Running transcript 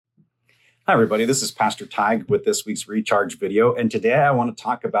Hi, everybody. This is Pastor Tig with this week's Recharge video. And today I want to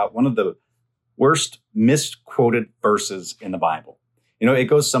talk about one of the worst misquoted verses in the Bible. It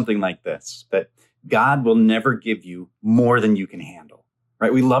goes something like this, that God will never give you more than you can handle,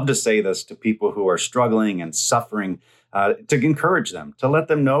 right? We love to say this to people who are struggling and suffering, to encourage them, to let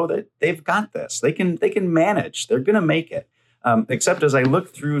them know that they've got this. They can manage. They're going to make it. Except as I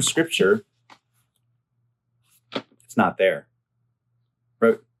look through Scripture, it's not there,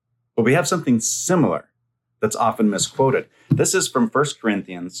 right? But we have something similar that's often misquoted. This is from 1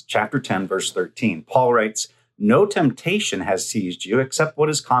 Corinthians chapter 10, verse 13. Paul writes, "No temptation has seized you except what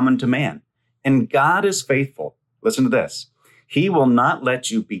is common to man. And God is faithful." Listen to this. "He will not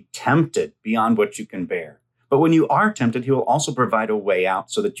let you be tempted beyond what you can bear. But when you are tempted, he will also provide a way out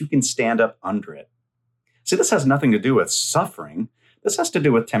so that you can stand up under it." See, this has nothing to do with suffering. This has to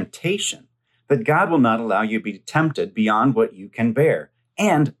do with temptation, that God will not allow you to be tempted beyond what you can bear.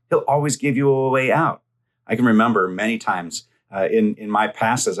 And he'll always give you a way out. I can remember many times in my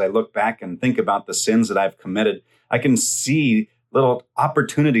past, as I look back and think about the sins that I've committed, I can see little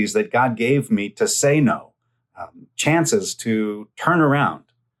opportunities that God gave me to say no, chances to turn around.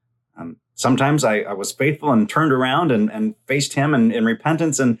 Sometimes I was faithful and turned around and faced him in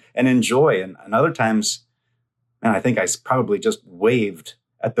repentance and in joy. And other times, man, I think I probably just waved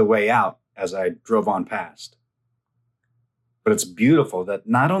at the way out as I drove on past. But it's beautiful that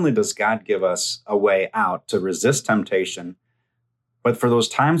not only does God give us a way out to resist temptation, but for those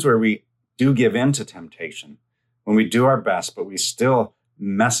times where we do give in to temptation, when we do our best, but we still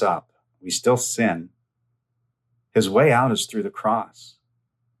mess up, we still sin, his way out is through the cross,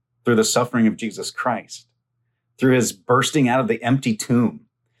 through the suffering of Jesus Christ, through his bursting out of the empty tomb,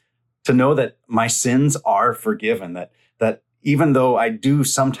 to know that my sins are forgiven, that even though I do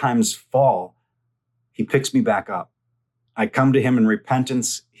sometimes fall, he picks me back up. I come to him in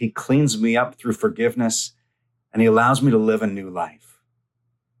repentance. He cleans me up through forgiveness, and he allows me to live a new life.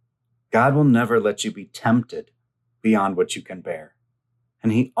 God will never let you be tempted beyond what you can bear.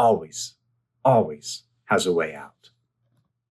 And he always, always has a way out.